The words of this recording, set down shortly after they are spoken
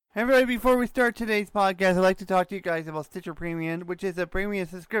Hey everybody, before we start today's podcast, I'd like to talk to you guys about Stitcher Premium, which is a premium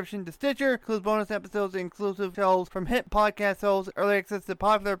subscription to Stitcher. Includes bonus episodes, exclusive shows from hit podcast hosts, early access to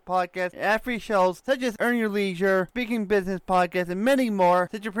popular podcasts, and ad-free shows such as Earn Your Leisure, Speaking Business Podcast, and many more.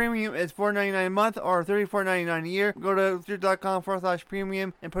 Stitcher Premium is $4.99 a month or $34.99 a year. Go to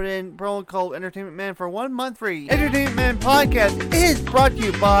Stitcher.com/premium and put in promo code Entertainment Man for 1 month free. Entertainment Man Podcast is brought to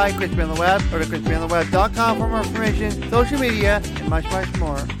you by Crispy on the Web. Go to crispyontheweb.com for more information, social media, and much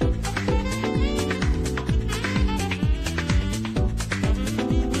more.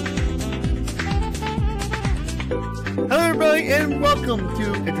 Hello everybody and welcome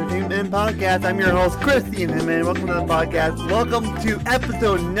to Entertainment Podcast. I'm your host Christian and welcome to the podcast. Welcome to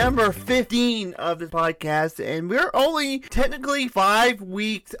episode number 15 of this podcast, and we're only technically 5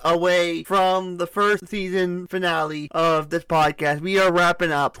 weeks away from the first season finale of this podcast. We are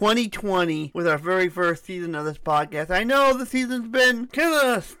wrapping up 2020 with our very first season of this podcast. I know the season's been kind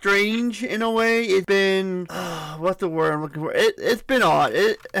of strange in a way. It's been what's the word I'm looking for? It's been odd.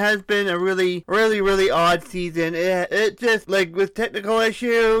 It has been a really odd season. It just, like, with technical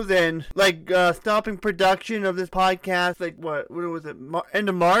issues and, like, stopping production of this podcast, like, what was it, end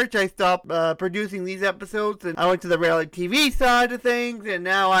of March, I stopped producing these episodes, and I went to the reality TV side of things, and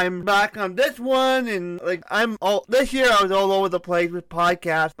now I'm back on this one, and, like, this year I was all over the place with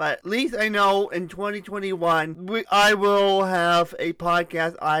podcasts, but at least I know in 2021, I will have a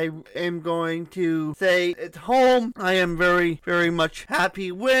podcast. I am going to say it's home. I am very much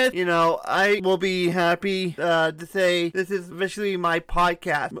happy with, I will be happy to say this is officially my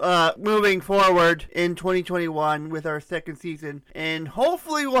podcast moving forward in 2021 with our second season, and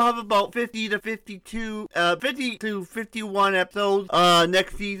hopefully we'll have about 50 to 51 episodes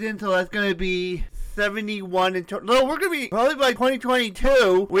next season, so that's going to be 71 in total. No, we're going to be, probably by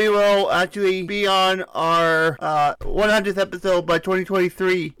 2022, we will actually be on our 100th episode by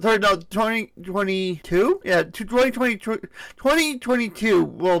 2023. Sorry, no, 2022? Yeah, 2022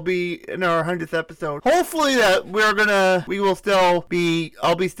 will be in our 100th episode. Hopefully that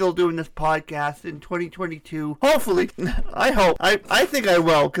I'll be still doing this podcast in 2022. Hopefully. I hope. I think I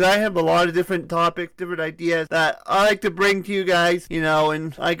will, because I have a lot of different topics, different ideas that I like to bring to you guys,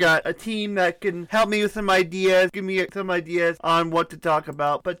 and I got a team that can help me with some ideas, give me some ideas on what to talk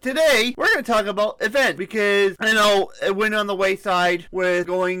about. But today, we're going to talk about events, because I know it went on the wayside with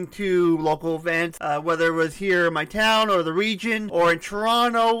going to local events, whether it was here in my town or the region or in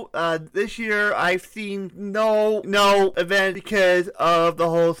Toronto. This year, I've seen no event because of the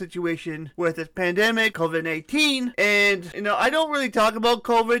whole situation with this pandemic, COVID-19, and, I don't really talk about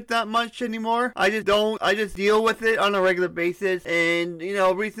COVID that much anymore. I just deal with it on a regular basis, and,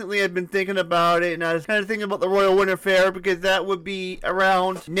 recently I've been thinking about it, and I was kind of thinking about the Royal Winter Fair, because that would be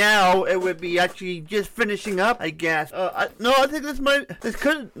around now. It would be actually just finishing up, I guess. I think this might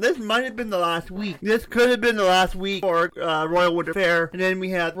have been the last week. This could have been the last week for Royal Winter Fair, and then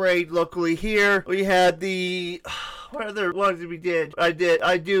we had parade locally here. We had the what other ones did we did? I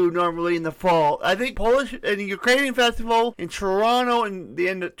do normally in the fall. I think Polish and Ukrainian Festival in Toronto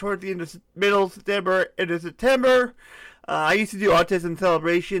towards the end of middle September into September. I used to do Autism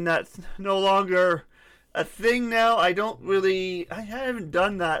Celebration. That's no longer a thing now. I haven't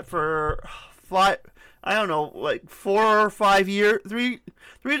done that for 4 or 5 years, 3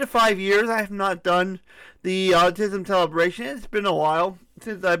 to 5 years. I have not done the Autism Celebration. It's been a while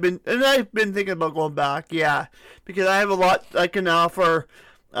since I've been thinking about going back. Yeah, because I have a lot I can offer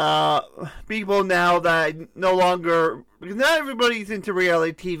people now that I no longer, because not everybody's into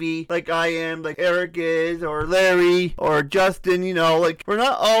reality TV like I am, like Eric is, or Larry, or Justin, we're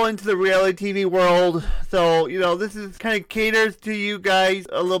not all into the reality TV world, so, this is kind of caters to you guys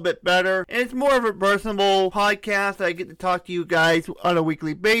a little bit better, and it's more of a personable podcast. I get to talk to you guys on a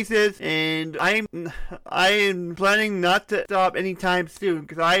weekly basis, and I am planning not to stop anytime soon,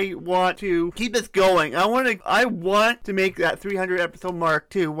 because I want to keep this going. I want to make that 300 episode mark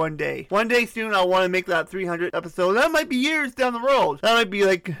too one day. One day soon I want to make that 300 episode. That might be years down the road. That might be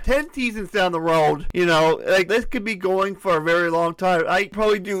like 10 seasons down the road. This could be going for a very long time. I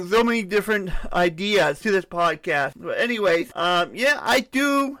probably do so many different ideas to this podcast. But anyways, I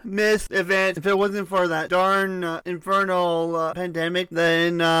do miss events. If it wasn't for that darn infernal pandemic,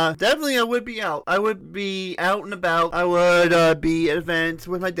 then definitely I would be out. I would be out and about. I would be at events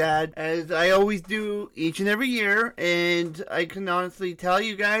with my dad, as I always do each and every year. And I can honestly tell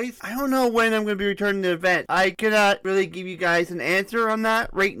you guys, I don't know when I'm going to be returning to events. I cannot really really give you guys an answer on that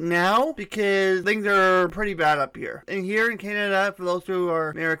right now because things are pretty bad up here. And here in Canada, for those who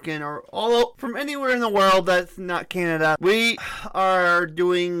are American or all from anywhere in the world that's not Canada, we are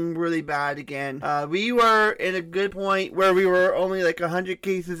doing really bad again. We were in a good point where we were only like 100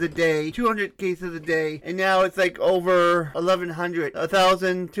 cases a day, 200 cases a day, and now it's like over 1,100,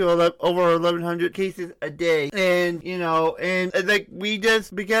 1,000 to over 1,100 cases a day. And like we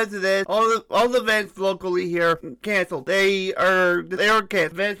just, because of this, all the events locally here canceled. They were canceled.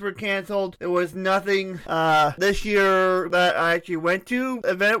 Events were canceled. There was nothing this year that I actually went to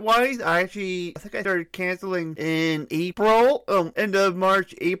event wise. I think I started canceling in April, end of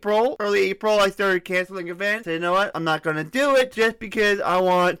March, early April. I started canceling events. So you know what? I'm not gonna do it just because I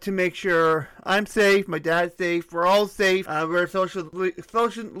want to make sure I'm safe, my dad's safe, we're all safe. We're socially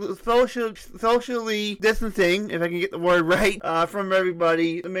distancing, if I can get the word right, from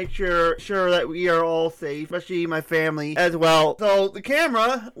everybody to make sure that we are all safe, especially my family as well. So the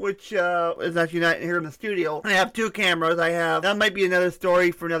camera, which is actually not here in the studio, I have two cameras. That might be another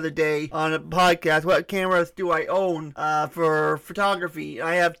story for another day on a podcast. What cameras do I own for photography?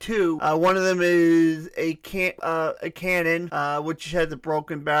 I have two. One of them is a Canon, which has a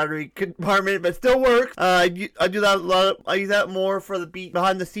broken battery compartment, but still works. I do that a lot. I use that more for the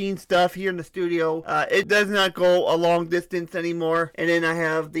behind the scenes stuff here in the studio. It does not go a long distance anymore. And then I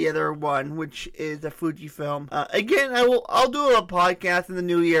have the other one, which is a Fujifilm. Again, I'll do a podcast in the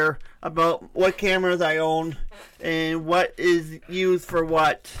new year about what cameras I own and what is used for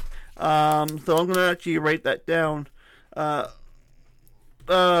what. So I'm gonna actually write that down.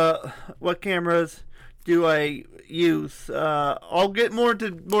 What cameras do I use? I'll get more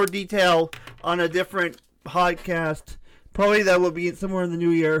detail on a different podcast. Probably that will be somewhere in the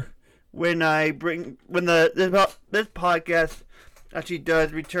new year when this podcast actually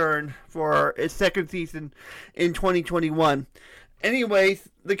does return for its second season in 2021. Anyways,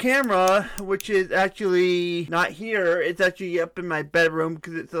 the camera, which is actually not here, it's actually up in my bedroom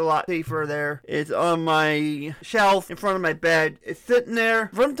because it's a lot safer there. It's on my shelf in front of my bed. It's sitting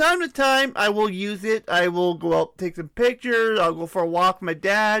there. From time to time, I will use it. I will go out, take some pictures. I'll go for a walk with my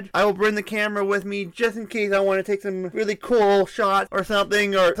dad. I will bring the camera with me just in case I want to take some really cool shots or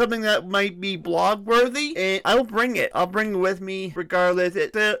something that might be blog worthy. And I will bring it. I'll bring it with me regardless.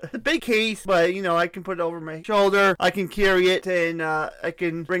 It's a big case, but I can put it over my shoulder. I can carry it and I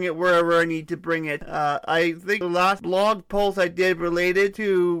can bring it wherever I need to bring it. I think the last blog post I did related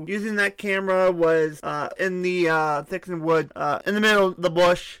to using that camera was in the Thixton Wood, in the middle of the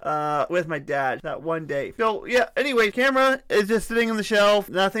bush, with my dad that one day. So yeah, anyway, camera is just sitting on the shelf.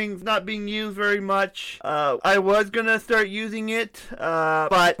 Nothing's not being used very much. I was gonna start using it,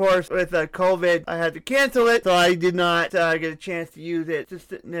 but of course with COVID, I had to cancel it, so I did not get a chance to use it. Just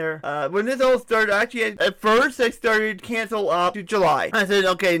sitting there. When this all started, actually, at first I started cancel up to July. I said,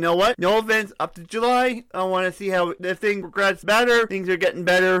 okay, you know what? No events up to July. I want to see how if things progress better. Things are getting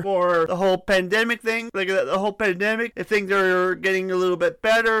better for the whole pandemic thing. Like the whole pandemic. If things are getting a little bit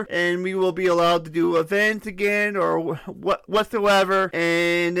better and we will be allowed to do events again or whatsoever.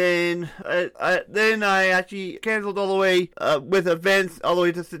 And then I actually canceled all the way with events all the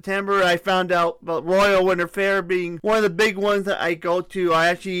way to September. I found out about Royal Winter Fair being one of the big ones that I go to. I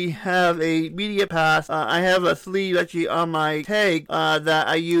actually have a media pass. I have a sleeve actually on my tag that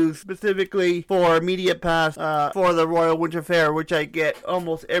I use specifically for media pass for the Royal Winter Fair, which I get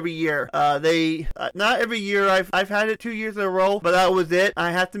almost every year. Not every year. I've had it 2 years in a row, but that was it.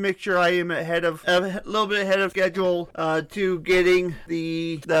 I have to make sure I am a little bit ahead of schedule to getting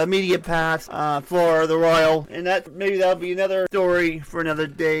the media pass for the Royal, and maybe that'll be another story for another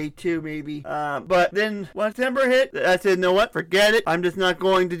day too, maybe. But then when September hit, I said, you know what? Forget it. I'm just not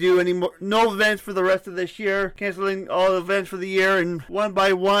going to do no events for the rest of this year. Canceling all the events for the year, and one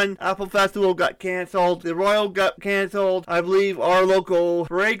by one, Apple Festival got canceled. The Royal got canceled. I believe our local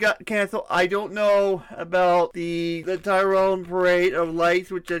parade got canceled. I don't know about the Tyrone Parade of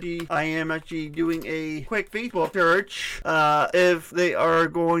Lights, which I am actually doing a quick Facebook search if they are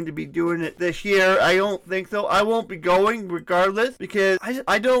going to be doing it this year. I don't think so. I won't be going regardless because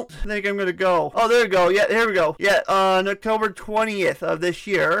I don't think I'm going to go. Oh, there we go. Yeah, here we go. Yeah, on October 20th of this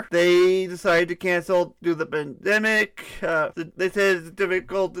year, they decided to cancel due to the pandemic. They said a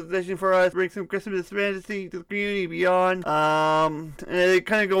difficult decision for us. Bring some Christmas fantasy to the community beyond. And they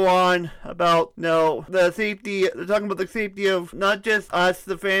kind of go on about, the safety. They're talking about the safety of not just us,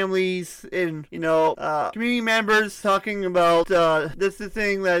 the families, and, community members, talking about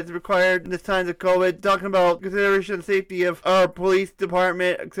distancing that is required in this times of COVID, talking about consideration of safety of our police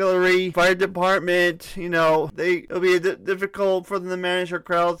department, auxiliary, fire department. It'll be difficult for them to manage our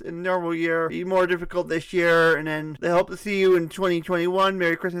crowds in a normal year. It'll be more difficult this year, and then they hope to see you in 2021.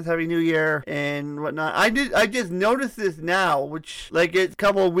 Merry Christmas, Happy New Year, and whatnot. I just noticed this now, which, it's a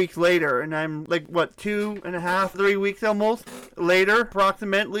couple of weeks later, and I'm 2.5, 3 weeks almost later,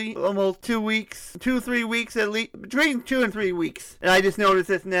 approximately, almost 2 weeks, 3 weeks at least, between 2 and 3 weeks. And I just noticed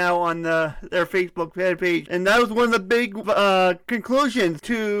this now on their Facebook page, and that was one of the big conclusions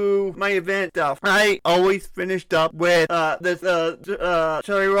to my event stuff. I always finished up with this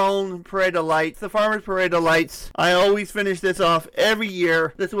Chiron Parade of Lights, the Farmers Parade of Lights. I always finish this off every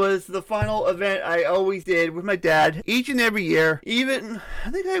year. This was the final event I always did with my dad each and every year. Even,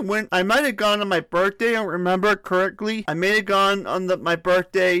 I think I might have gone on my birthday, I don't remember correctly. I may have gone on my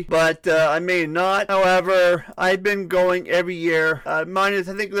birthday, but I may not. However, I've been going every year. Minus,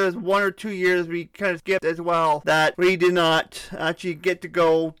 I think there's 1 or 2 years we kind of skipped as well, that we did not actually get to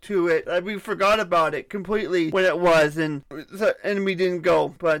go to it. We forgot about it completely when it was, and we didn't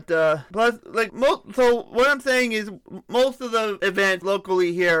go. But plus, so what I'm saying is most of the events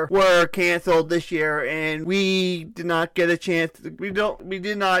locally here were canceled this year, and we did not get a chance. We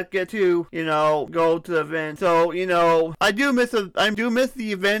did not get to go to the event. So I do miss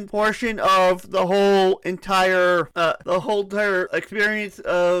the event portion of the whole entire experience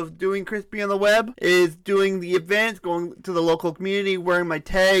of doing Crispy on the Web, is doing the events, going to the local community, wearing my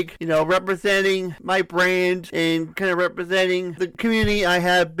tag, representing my brand and kind of representing the community I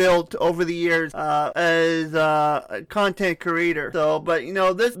have built over the years as a content creator. So, but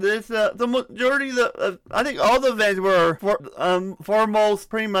the majority of I think all the events were foremost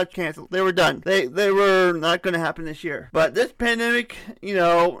pretty much canceled. They were done. They were not going to happen this year. But this pandemic,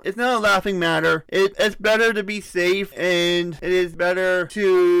 it's not a laughing matter. It's better to be safe, and it is better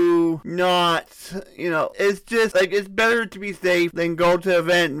to not, it's just it's better to be safe than go to an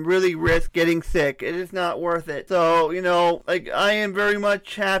event and really risk getting sick. It is not worth it. So, I am very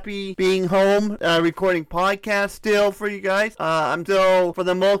much happy being home, recording podcasts still for you guys. I'm still, for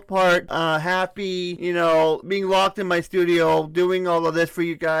the most part, happy, being locked in my studio, doing all of this for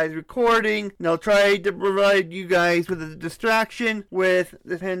you guys, recording, try to provide you guys with a distraction with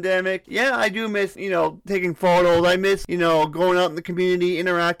the pandemic. Yeah, I do miss, taking photos. I miss, going out in the community,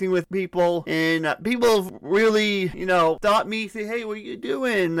 interacting with people, and people have really, stopped me, say, hey, what are you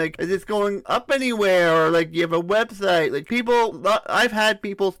doing? Is this going up anywhere? Or, you have a website? I've had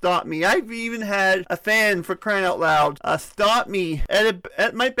people stop me. I've even had a fan, for crying out loud, stop me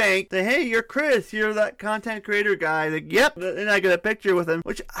at my bank, say, hey, you're Chris, you're that content creator guy. Yep. And I get a picture with him,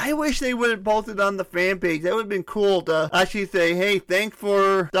 which I wish they would have posted on the fan page. That would have been cool to actually say, hey, thanks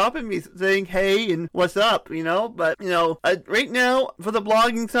for stopping me, saying hey and what's up, But, right now, for the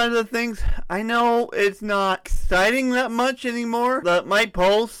blogging side of the things, I know it's not exciting that much anymore. My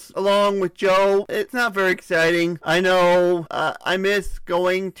posts, along with Joe, it's not very exciting. I know I miss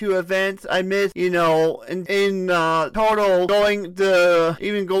going to events. I miss, in total, going to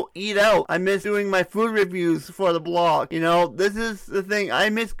even go eat out. I miss doing my food reviews for the blog. This is the thing. I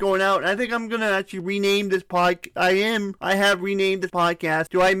miss going out, and I think I'm going to actually rename this podcast. I have renamed this podcast.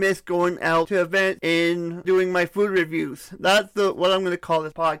 Do I miss going out to events and doing my food reviews? That's what I'm going to call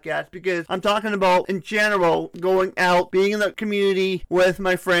this podcast, because I'm talking about, in general, going out, being in the community with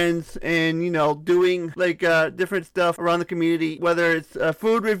my friends, and, doing, different stuff around the community, whether it's a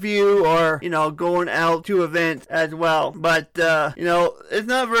food review or, going out to events as well. But, it's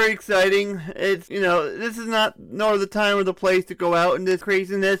not very exciting. It's, this is not nor the time or the place to go out in this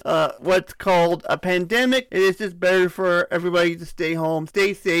craziness. What's called a pandemic. It is just better for everybody to stay home,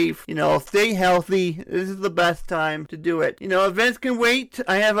 stay safe, stay healthy. This is the best time to do it. Events can wait.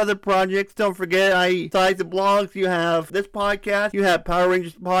 I have other projects. Don't forget, besides the blogs, you have this podcast. You have Power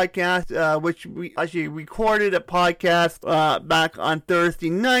Rangers podcast, which we actually recorded a podcast back on Thursday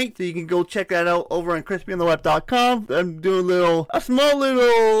night. So you can go check that out over on crispyontheweb.com. I'm doing a small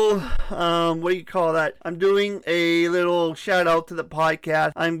little, what do you call that? I'm doing a little shout out to the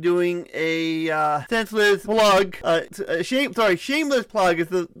podcast. I'm doing a senseless plug. Shameless plug is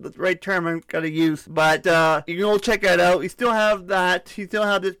the right term I'm gonna use. But you can go check that out. You still have that. You still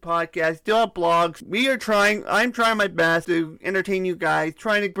have this podcast. You still have blogs. I'm trying my best to entertain you guys,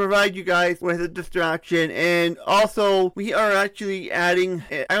 trying to provide you guys with a distraction. And also, we are actually adding,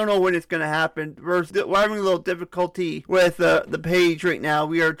 I don't know when it's gonna happen. We're having a little difficulty with with the page right now.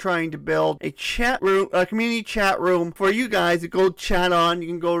 We are trying to build a chat room, a community chat room for you guys to go chat on. You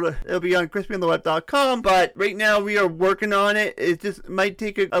can go to, it'll be on crispyontheweb.com, but right now we are working on it. It just might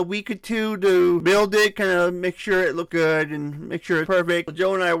take a week or two to build it, kind of make sure it looks good and make sure it's perfect.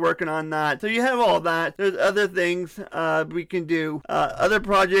 Joe and I are working on that. So you have all that. There's other things we can do, other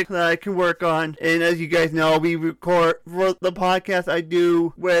projects that I can work on. And as you guys know, we record for the podcast I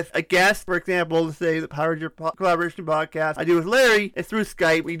do with a guest. For example, let's say the Power Your Collaboration podcast I do with Larry. It's through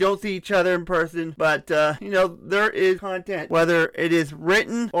Skype. We don't see each other in person, but there is content, whether it is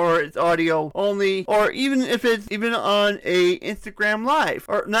written or it's audio only, or even if it's even on a Instagram Live,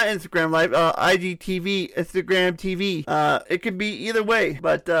 or not Instagram Live, IGTV, Instagram TV. It could be either way,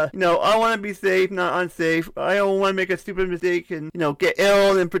 but I want to be safe, not unsafe. I don't want to make a stupid mistake and get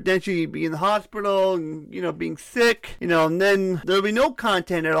ill and potentially be in the hospital and being sick, and then there'll be no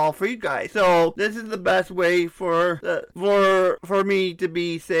content at all for you guys. So this is the best way for me to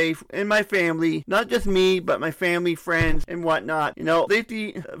be safe and my family, not just me, but my family, friends, and whatnot.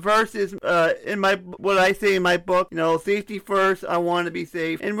 Safety first is in what I say in my book. Safety first. I want to be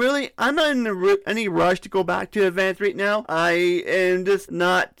safe, and really, I'm not in any rush to go back to events right now. I am just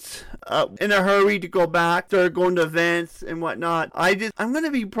not in a hurry to go back, start going to events and whatnot. I'm going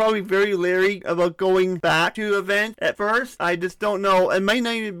to be probably very leery about going back to events at first. I just don't know. It might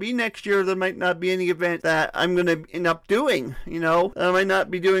not even be next year. There might not be any event that I'm going to end up doing. I might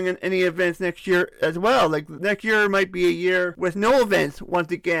not be doing any events next year as well. Like next year might be a year with no events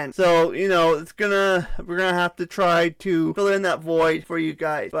once again. So, we're going to have to try to fill in that void for you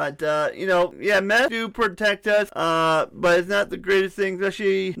guys. But, masks do protect us, but it's not the greatest thing,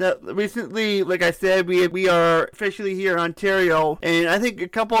 especially recently, like I said, we are officially here in Ontario, and I think a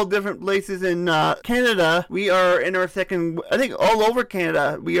couple of different places in Canada, we are in our second, I think all over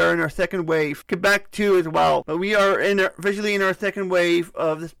Canada, we are in our second wave. Quebec too as well, but we are officially in our second wave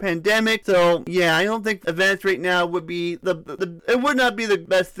of this pandemic. So yeah, I don't think events right now would be it would not be the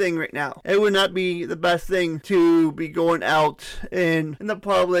best thing right now. It would not be the best thing to be going out in the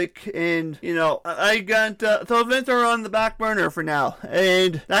public, and I got so events are on the back burner for now,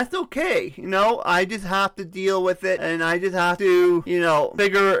 and that's okay. I just have to deal with it, and I just have to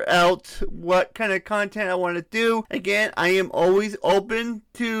figure out what kind of content I want to do. Again, I am always open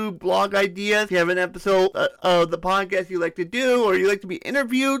to blog ideas. If you have an episode of the podcast you like to do, or you like to be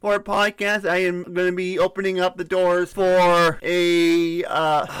interviewed for a podcast, I am going to be opening up the doors for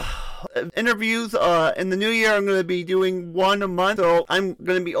interviews in the new year. I'm going to be doing one a month, so I'm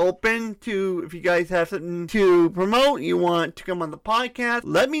going to be open to, if you guys have something to promote, you want to come on the podcast,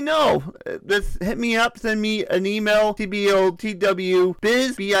 let me know. Just hit me up, send me an email,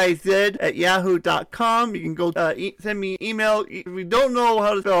 tbotwbiz@yahoo.com. You can go send me an email. If you don't know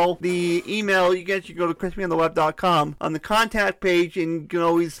how to spell the email, you can go to crispyontheweb.com on the contact page, and you can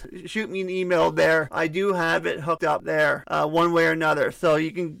always shoot me an email there. I do have it hooked up there one way or another, so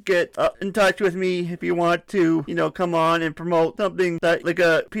you can get in touch with me if you want to, come on and promote something that, like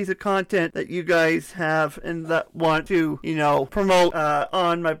a piece of content that you guys have and that want to, promote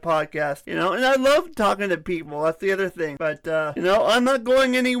on my podcast, and I love talking to people. That's the other thing. But, I'm not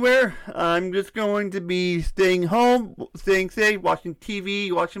going anywhere. I'm just going to be staying home, staying safe, watching TV,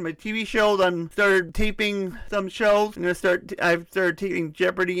 watching my TV shows. I'm started taping some shows. I've started taping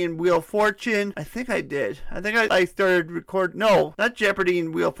Jeopardy and Wheel of Fortune. I think I did. I started no, not Jeopardy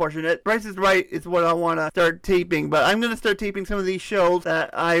and Wheel of Fortune. Price is Right is what I want to start taping, but I'm going to start taping some of these shows that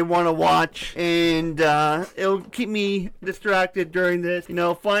I want to watch, and it'll keep me distracted during this.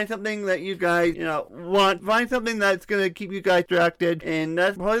 Find something that you guys, want. Find something that's going to keep you guys distracted, and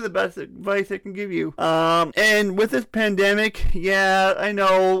that's probably the best advice I can give you. And with this pandemic, yeah, I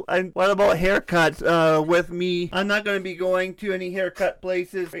know. What about haircuts? With me, I'm not going to be going to any haircut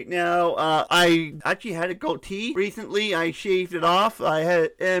places right now. I actually had a goatee recently. I shaved it off. I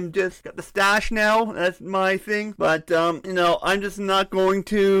am just got the stash now. That's my thing. But I'm just not going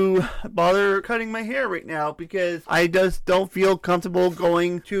to bother cutting my hair right now, because I just don't feel comfortable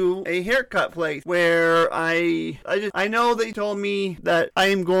going to a haircut place where I know they told me that I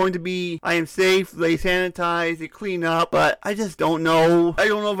am safe, they sanitize, they clean up, but I just don't know. I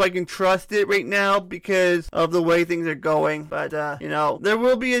don't know if I can trust it right now because of the way things are going. But there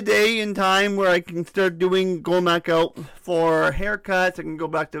will be a day in time where I can start going back out for haircuts. I can go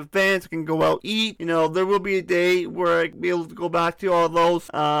back to events. I can go out eat. There will be a day where I can be able to go back to all those.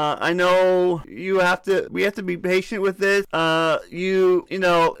 I know we have to be patient with this. There's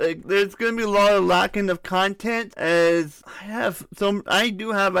going to be a lot of lacking of content, as I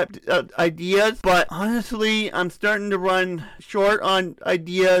do have ideas, but honestly, I'm starting to run short on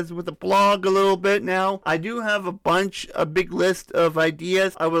ideas with the blog a little bit now. I do have a big list of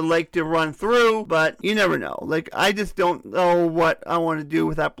ideas I would like to run through, but you never know. I just don't know what I want to do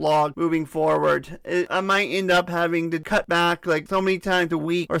with that blog moving forward. I might end up having to cut back so many times a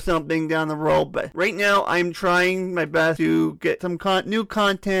week or something down the road, but right now I'm trying my best to get some new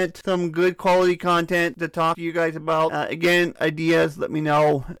content, some good quality content to talk to you guys about. Again, ideas, let me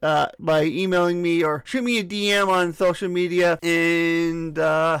know by emailing me or shoot me a DM on social media, and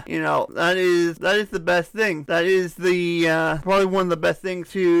that is the best thing. That is the probably one of the best things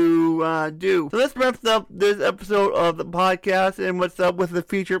to do. So this wraps up this episode of the podcast and what's up with the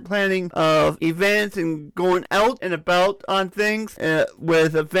future planning of events and going out and about on things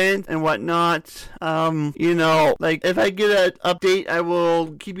with events and whatnot. If I get an update, I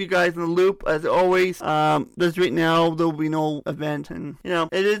will keep you guys in the loop as always. This right now there'll be no event, and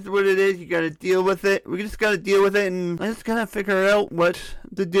it is what it is. You got to deal with it. We just got to deal with it, and I just gotta figure out what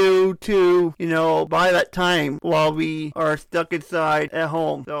to do to buy that time while we are stuck inside at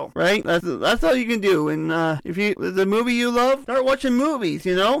home. So right, that's all you can do. And if there's a movie you love, start watching movies.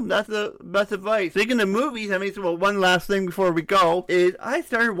 That's the best advice. Speaking of movies, one last thing before we go is I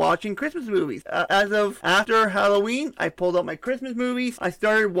started watching Christmas movies. As of after Halloween, I pulled out my Christmas movies. I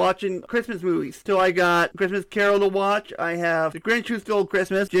started watching Christmas movies. So I got Christmas Carol to watch. I have The Grinch Who Stole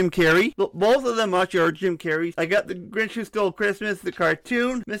Christmas, Jim Carrey. Both of them actually are Jim Carrey. I got The Grinch Who Stole Christmas, the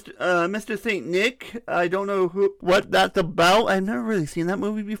cartoon, Mr. Saint Nick. I don't know what that's about. I've never really seen that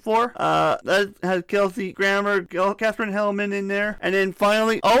movie before. That has Kelsey Grammer, Catherine Hellman in there. And then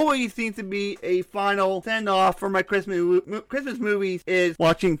finally, always seems to be a final send-off for my Christmas movies is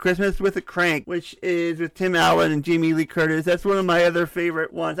watching Christmas with a Crank, which is with Tim Allen and Jamie Lee Curtis. That's one of my other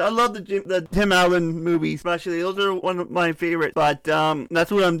favorite ones. I love the Tim Allen movies, especially. Those are one of my favorites. But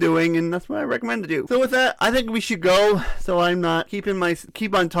that's what I'm doing, and that's what I recommend to do. So with that, I think we should go, so I'm not keep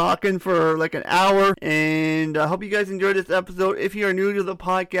on talking for an hour. And I hope you guys enjoyed this episode. If you are new to the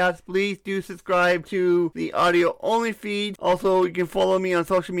podcast, please do subscribe to the audio only feed. Also, you can follow me on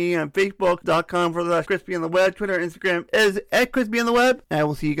social media on Facebook.com/Crispy on the Web. Twitter, Instagram is @Crispy on the Web. And I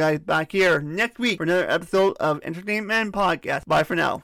will see you guys back here next week for another episode of Entertainment Podcast. Bye for now.